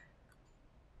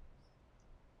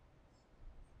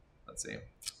 Let's see.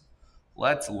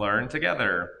 Let's learn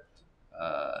together.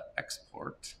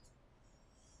 Export.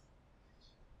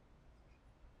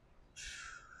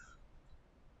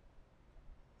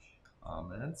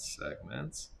 Comments,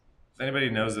 segments. If anybody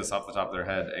knows this off the top of their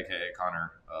head, aka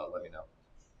Connor, let me know.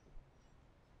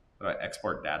 How do I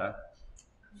export data?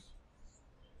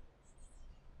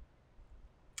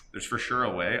 There's for sure a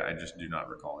way, I just do not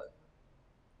recall it.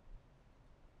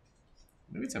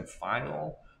 Maybe it's in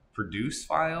file, produce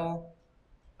file,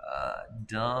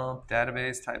 dump,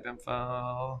 database type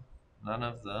info, none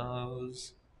of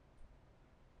those.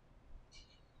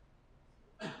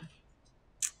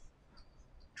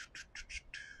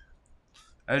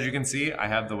 As you can see, I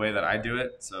have the way that I do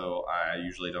it, so I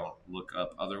usually don't look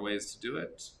up other ways to do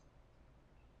it.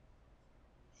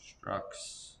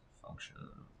 Structs,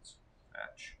 functions,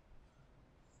 match,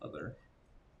 other.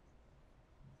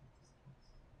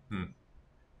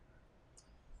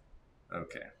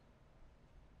 Okay.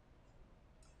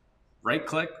 Right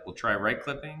click, we'll try right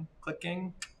clicking.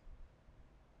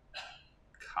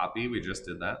 Copy, we just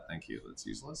did that, thank you, that's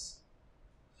useless.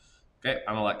 Okay,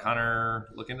 I'm gonna let Connor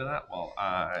look into that while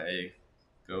I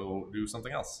go do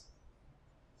something else.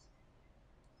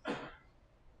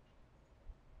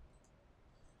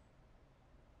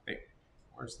 Hey,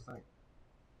 where's the thing?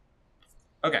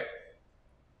 Okay.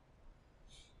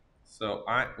 So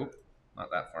not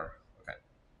that far, okay.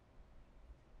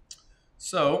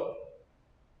 So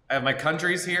I have my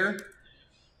countries here.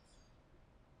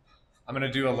 I'm going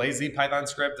to do a lazy Python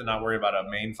script and not worry about a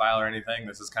main file or anything.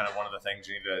 This is kind of one of the things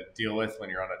you need to deal with when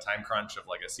you're on a time crunch of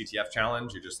like a CTF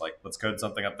challenge. You're just like, let's code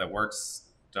something up that works.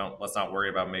 Let's not worry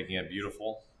about making it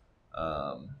beautiful.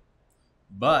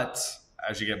 But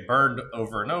as you get burned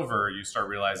over and over, you start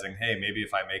realizing, hey, maybe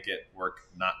if I make it work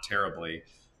not terribly,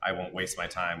 I won't waste my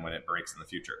time when it breaks in the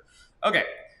future. Okay,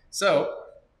 so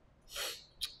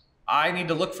I need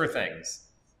to look for things.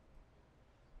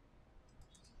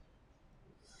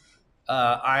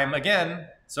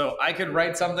 So I could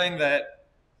write something that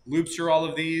loops through all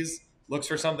of these, looks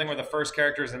for something where the first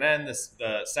character is an n,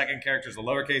 the second character is a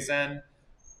lowercase n.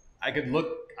 I could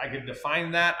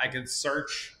define that. I could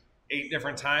search 8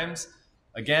 different times.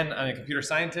 Again, I'm a computer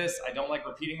scientist. I don't like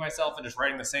repeating myself and just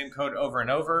writing the same code over and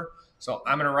over. So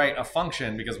I'm going to write a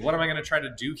function because what am I going to try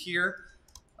to do here?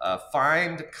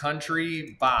 Find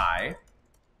country by,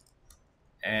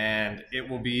 and it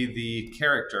will be the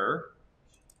character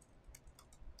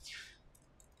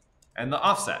and the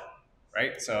offset,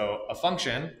 right? So a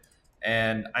function,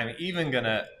 and I'm even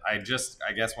gonna, I guess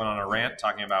went on a rant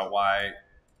talking about why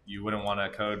you wouldn't want to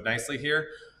code nicely here,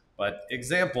 but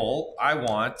example, I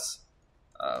want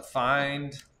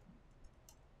find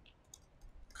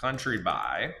country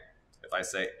by, if I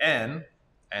say n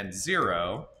and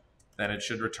 0, then it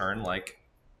should return like,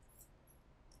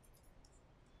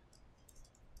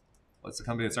 what's the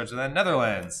company that starts with n?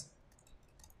 Netherlands,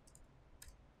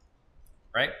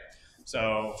 right?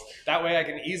 So that way I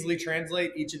can easily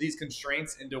translate each of these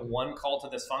constraints into one call to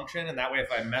this function. And that way,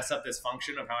 if I mess up this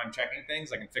function of how I'm checking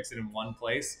things, I can fix it in one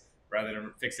place rather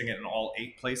than fixing it in all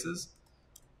 8 places.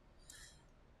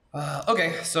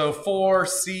 Okay, so for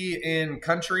C in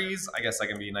countries, I guess I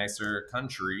can be nicer.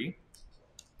 Country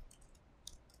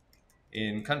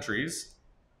in countries.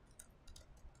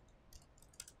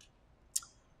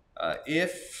 Oh,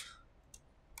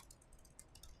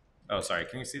 sorry,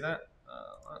 can you see that?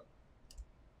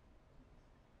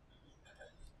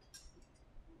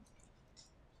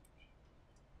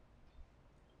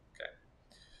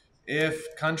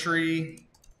 if country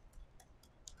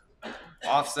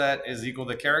offset is equal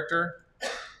to character,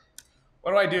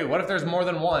 what do I do? What if there's more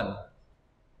than one?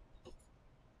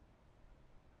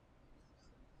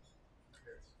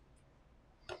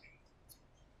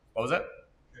 What was it?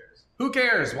 Who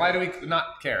cares? Why do we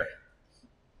not care?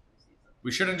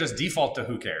 We shouldn't just default to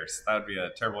who cares. That would be a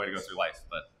terrible way to go through life.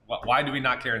 But why do we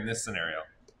not care in this scenario?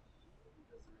 Because there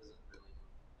isn't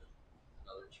really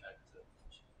another check to.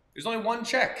 There's only one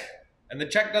check. And the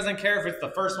check doesn't care if it's the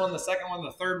first one, the second one,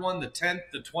 the third one, the 10th,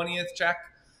 the 20th check,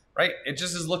 right? It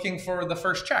just is looking for the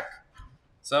first check.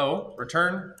 So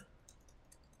return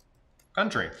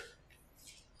country.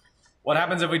 What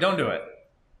happens if we don't do it?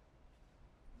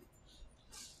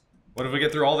 What if we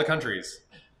get through all the countries?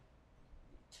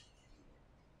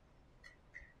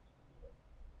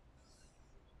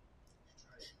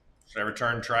 Should I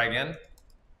return try again?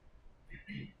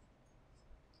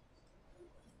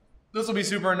 This will be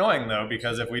super annoying though,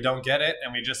 because if we don't get it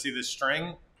and we just see this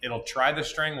string, it'll try the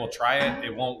string, we'll try it,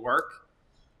 it won't work.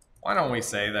 Why don't we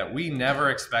say that we never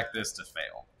expect this to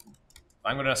fail?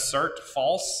 I'm going to assert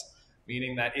false,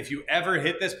 meaning that if you ever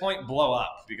hit this point, blow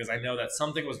up, because I know that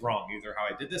something was wrong, either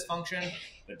how I did this function,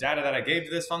 the data that I gave to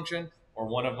this function, or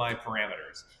one of my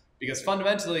parameters. Because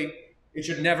fundamentally, it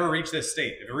should never reach this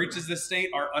state. If it reaches this state,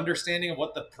 our understanding of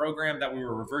what the program that we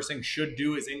were reversing should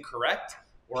do is incorrect,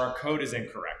 or our code is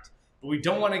incorrect. But we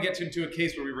don't want to get into a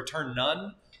case where we return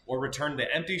none, or return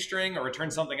the empty string, or return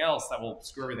something else that will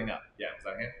screw everything up. Yeah, is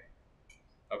that a hand?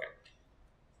 Okay.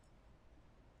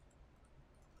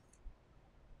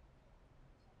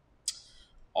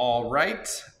 All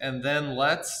right, and then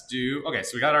let's do, okay,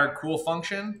 so we got our cool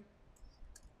function.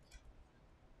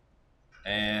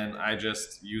 And I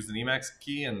just used an Emacs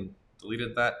key and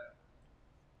deleted that.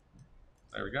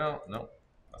 There we go. Nope,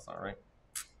 that's not right.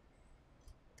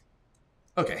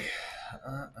 Okay.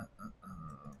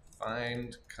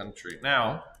 Find country.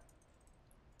 Now,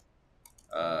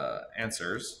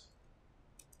 answers.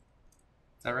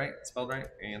 Is that right? Spelled right?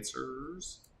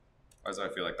 Answers. Why does I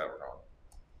feel like that were wrong?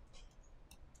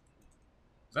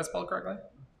 Is that spelled correctly?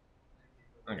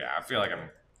 Okay, I feel like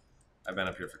I've been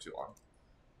up here for too long.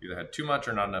 Either had too much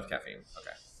or not enough caffeine.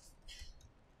 Okay.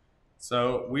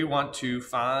 So we want to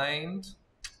find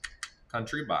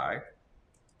country by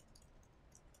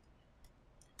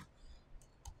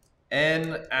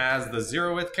n as the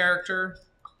 0th character.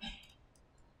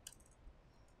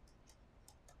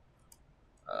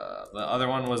 The other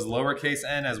one was lowercase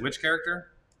n as which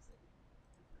character?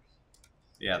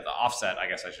 Yeah, the offset, I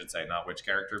guess I should say, not which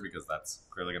character, because that's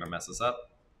clearly going to mess us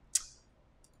up.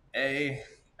 A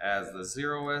as the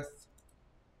 0th.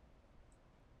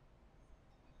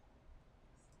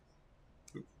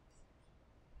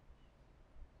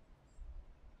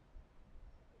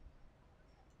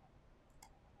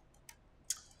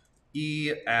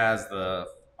 E as the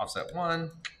offset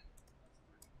 1.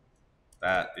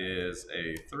 That is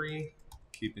a 3,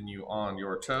 keeping you on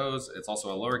your toes. It's also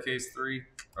a lowercase 3,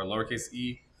 or lowercase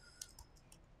e.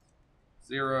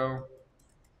 0.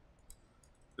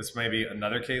 This may be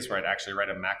another case where I'd actually write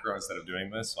a macro instead of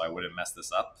doing this, so I wouldn't mess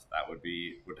this up. That would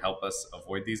help us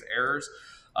avoid these errors.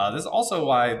 This is also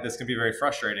why this can be very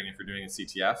frustrating if you're doing a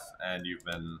CTF and you've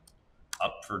been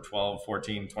up for 12,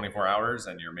 14, 24 hours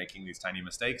and you're making these tiny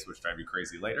mistakes, which drive you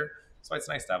crazy later. So it's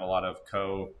nice to have a lot of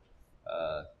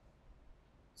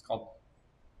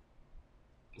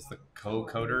what's the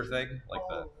co-coder thing? Like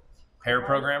the pair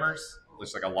programmers.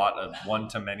 There's like a lot of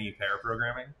one-to-many pair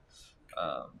programming.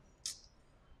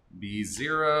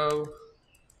 B0,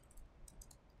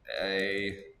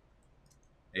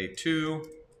 A2,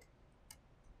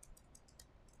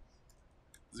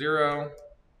 0.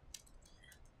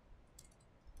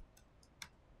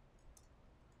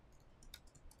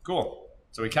 Cool.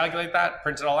 So we calculate that,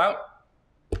 print it all out.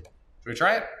 Should we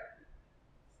try it?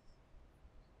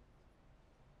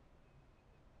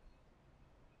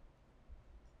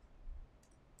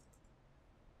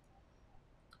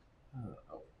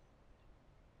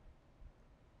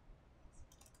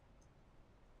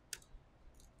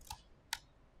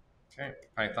 Okay,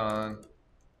 Python.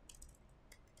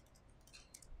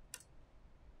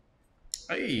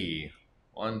 Hey,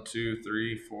 1, 2,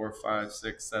 3, 4, 5,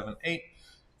 6, 7, 8.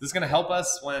 This is going to help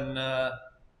us when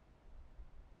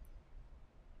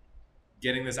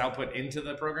getting this output into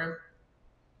the program.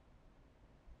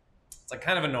 It's like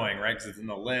kind of annoying, right? Because it's in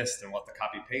the list and we'll have to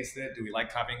copy paste it. Do we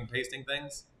like copying and pasting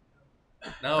things?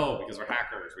 No, because we're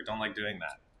hackers. We don't like doing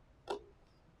that.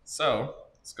 So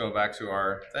let's go back to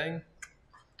our thing.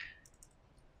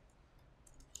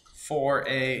 For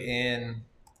A in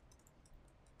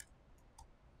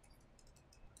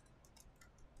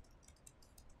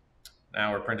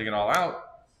Now we're printing it all out.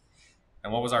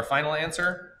 And what was our final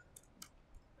answer?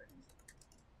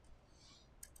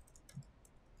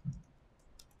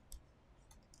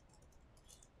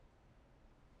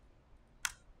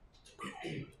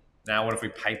 Now what if we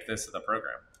pipe this to the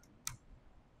program?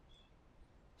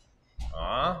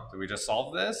 Did we just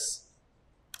solve this?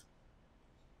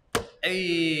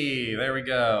 Hey, there we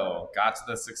go. Got to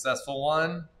the successful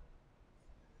one.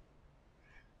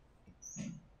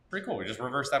 Pretty cool. We just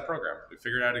reversed that program. We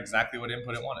figured out exactly what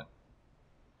input it wanted.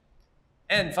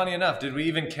 And funny enough, did we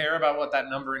even care about what that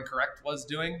number incorrect was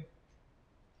doing?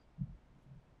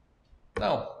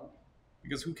 No,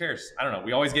 because who cares? I don't know.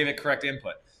 We always gave it correct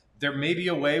input. There may be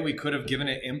a way we could have given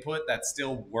it input that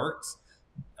still worked.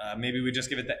 Maybe we just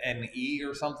give it the NE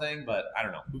or something, but I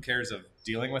don't know. Who cares of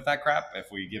dealing with that crap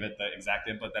if we give it the exact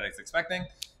input that it's expecting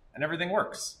and everything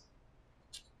works.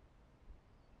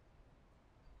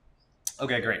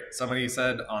 Okay, great. Somebody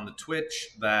said on the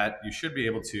Twitch that you should be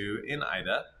able to, in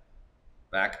IDA,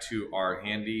 back to our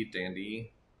handy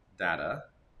dandy data,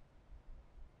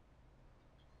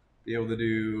 be able to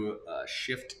do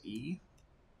Shift E.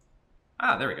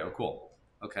 There we go. Cool.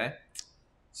 Okay.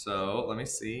 So let me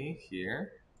see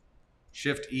here.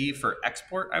 Shift E for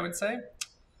export, I would say.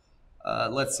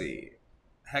 Let's see.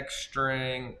 Hex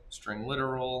string, string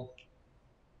literal.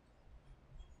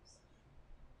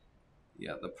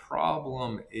 Yeah, the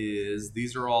problem is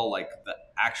these are all like the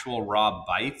actual raw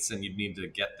bytes and you'd need to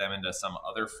get them into some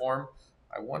other form.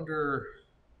 I wonder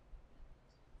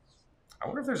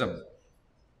if there's a...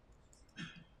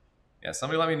 Yeah,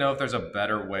 somebody let me know if there's a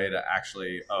better way to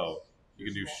actually... Oh, you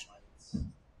can do...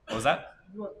 What was that?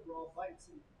 You want raw bytes.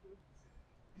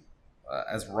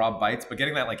 As raw bytes, but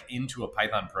getting that like into a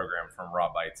Python program from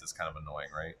raw bytes is kind of annoying,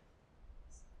 right?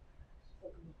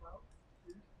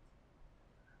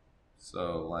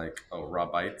 So like, oh, raw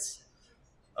bytes.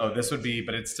 Oh, this would be,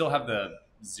 but it'd still have the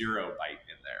 0 byte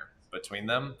in there between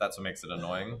them. That's what makes it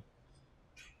annoying.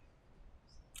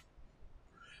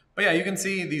 But yeah, you can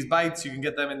see these bytes, you can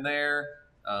get them in there.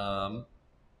 I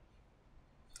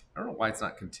don't know why it's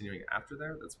not continuing after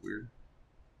there. That's weird.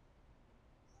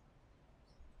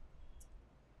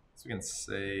 So we can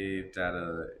save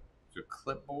data to a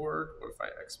clipboard. What if I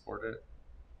export it?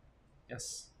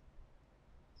 Yes.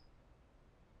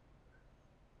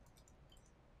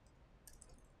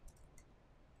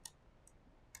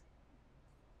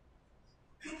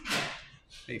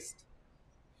 Paste.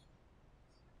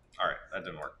 All right, that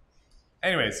didn't work.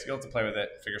 Anyways, you'll have to play with it,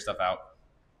 figure stuff out.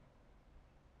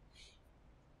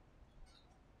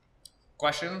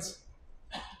 Questions?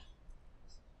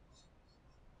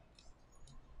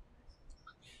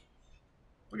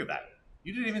 Look at that.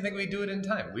 You didn't even think we'd do it in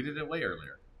time. We did it way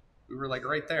earlier. We were like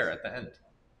right there at the end.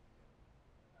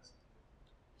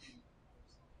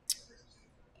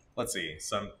 Let's see.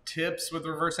 Some tips with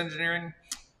reverse engineering.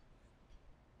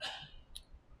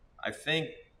 I think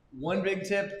one big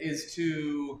tip is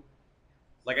to,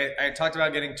 like I talked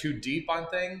about getting too deep on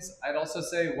things. I'd also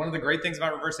say one of the great things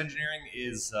about reverse engineering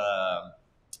is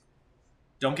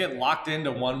don't get locked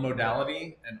into one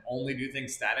modality and only do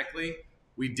things statically.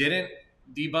 We didn't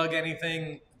debug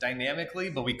anything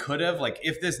dynamically, but we could have. Like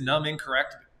if this num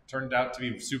incorrect turned out to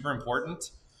be super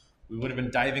important, we would have been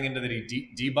diving into the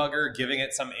debugger, giving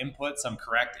it some input, some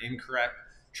correct, incorrect,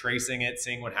 tracing it,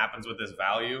 seeing what happens with this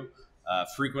value.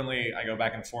 Frequently, I go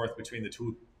back and forth between the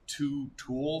two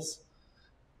tools.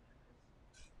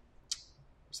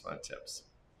 Some tips.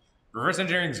 Reverse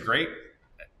engineering is great.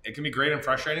 It can be great and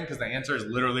frustrating because the answer is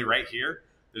literally right here.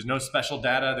 There's no special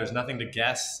data. There's nothing to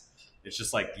guess. It's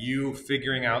just like you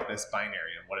figuring out this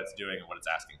binary and what it's doing and what it's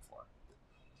asking for.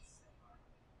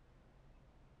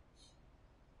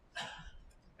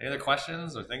 Any other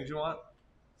questions or things you want?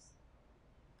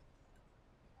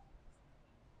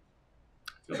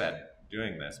 I feel bad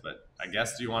doing this, but I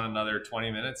guess do you want another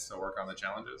 20 minutes to work on the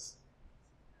challenges?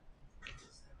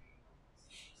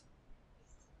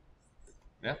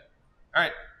 Yeah? All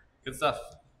right. Good stuff.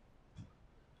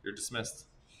 You're dismissed.